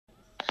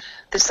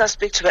The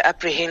suspects were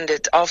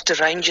apprehended after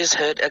rangers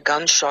heard a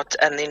gunshot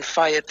and then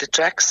fired the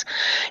tracks.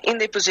 In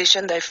their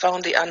possession, they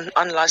found the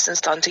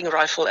unlicensed hunting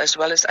rifle as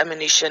well as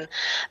ammunition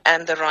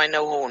and the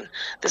rhino horn.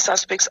 The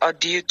suspects are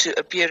due to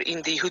appear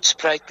in the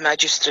Hoedspruit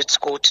Magistrates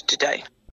Court today.